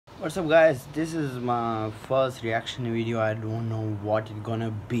What's up guys, this is my first reaction video. I don't know what it's gonna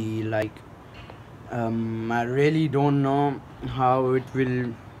be like. I really don't know how it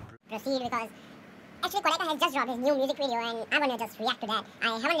will proceed because actually Quadeca has just dropped his new music video and I wanna just react to that.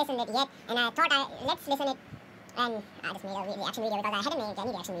 I haven't listened to it yet and I thought let's listen it, and I just made a reaction video because I hadn't made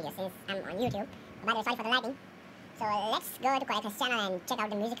any reaction video since I'm on YouTube. By the way, sorry for the lighting. So let's go to Quadeca's channel and check out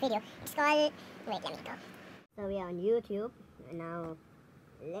the music video. It's called, wait, let me go. So we are on YouTube and now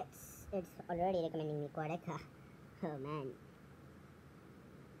it's already recommending me Quadeca. Oh man.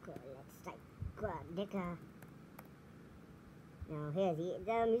 Let's type Quadeca. Now here's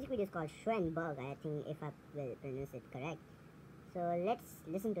the music video is called Schoenberg, I think, if I will pronounce it correct. So let's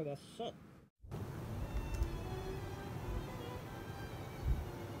listen to this shit.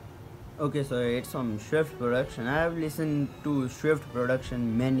 Okay, so it's from Swift Production. I have listened to Swift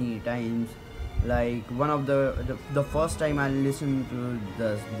Production many times. Like one of the first time I listened to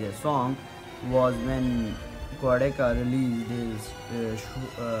their song was when Quadeca released his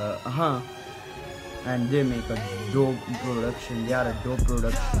and they make a dope production. They are a dope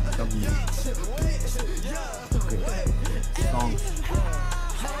production company. Okay, songs.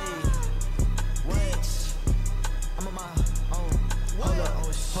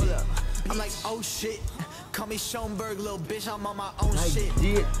 I'm like, oh shit, call me Schoenberg, little bitch, I'm on my own shit.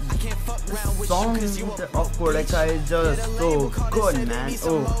 I can't fuck around with song of Quadeca is just so good, man.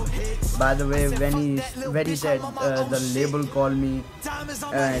 Oh, by the way, when he said the label called me,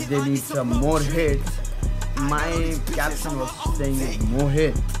 they need some more hits, my caption was saying more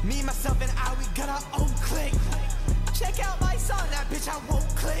hits. Me, myself, and I, we got our own click. Check out my song, that bitch I won't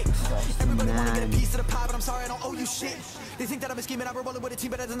click. Everybody wanna get a piece of the pie, but I'm sorry I don't owe you shit. They think that I've been scheming, I've been rolling with a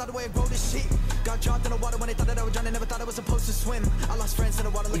team, but that's another way of grow this shit. Got dropped in the water when they thought that I was drowning, never thought I was supposed to swim. I lost friends in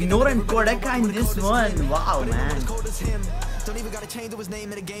the water. Ignoring Quadeca in this one, wow man. Don't even gotta change his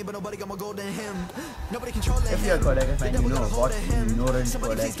name in the game, but nobody got more gold than him. Nobody control him. If you're a Quadeca fan, you know what ignoring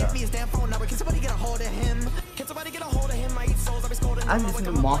Quadeca. Can somebody get a hold of him? Can somebody get a hold of him? I eat souls, I've been scolding. I've listened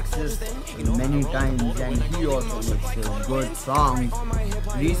to Moxas many times and he also makes a good songs.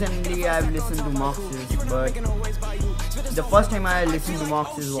 Recently I've listened to Moxas, but the first time I listened to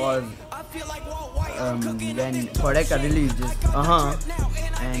Moxas was when Quadeca released it,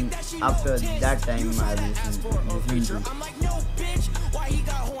 and after that time I listened to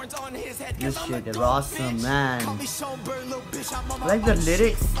this shit is awesome, man. Like the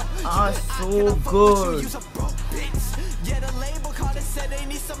lyrics are so good.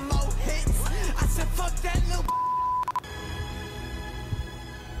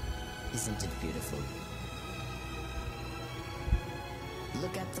 Isn't it beautiful?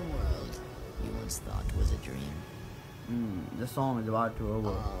 Look at the world you once thought was a dream. The song is about to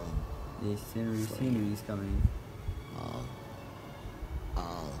over. The scenery is coming.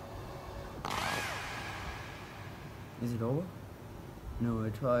 Is it over? No,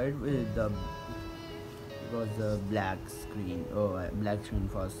 it was a black screen. Oh, black screen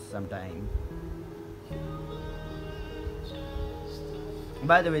for some time.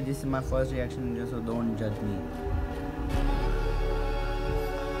 By the way, this is my first reaction video, so don't judge me.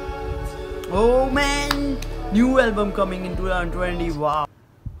 Oh man, new album coming in 2020. Wow.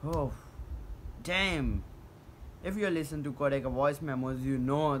 Oh, damn. If you listen to Quadeca voice memos, you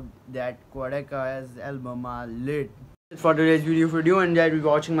know that Quadeca's album are lit. For today's video, if you enjoyed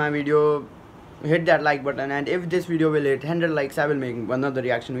watching my video, hit that like button, and if this video will hit 100 likes, I will make another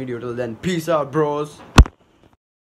reaction video. Till then, peace out, bros.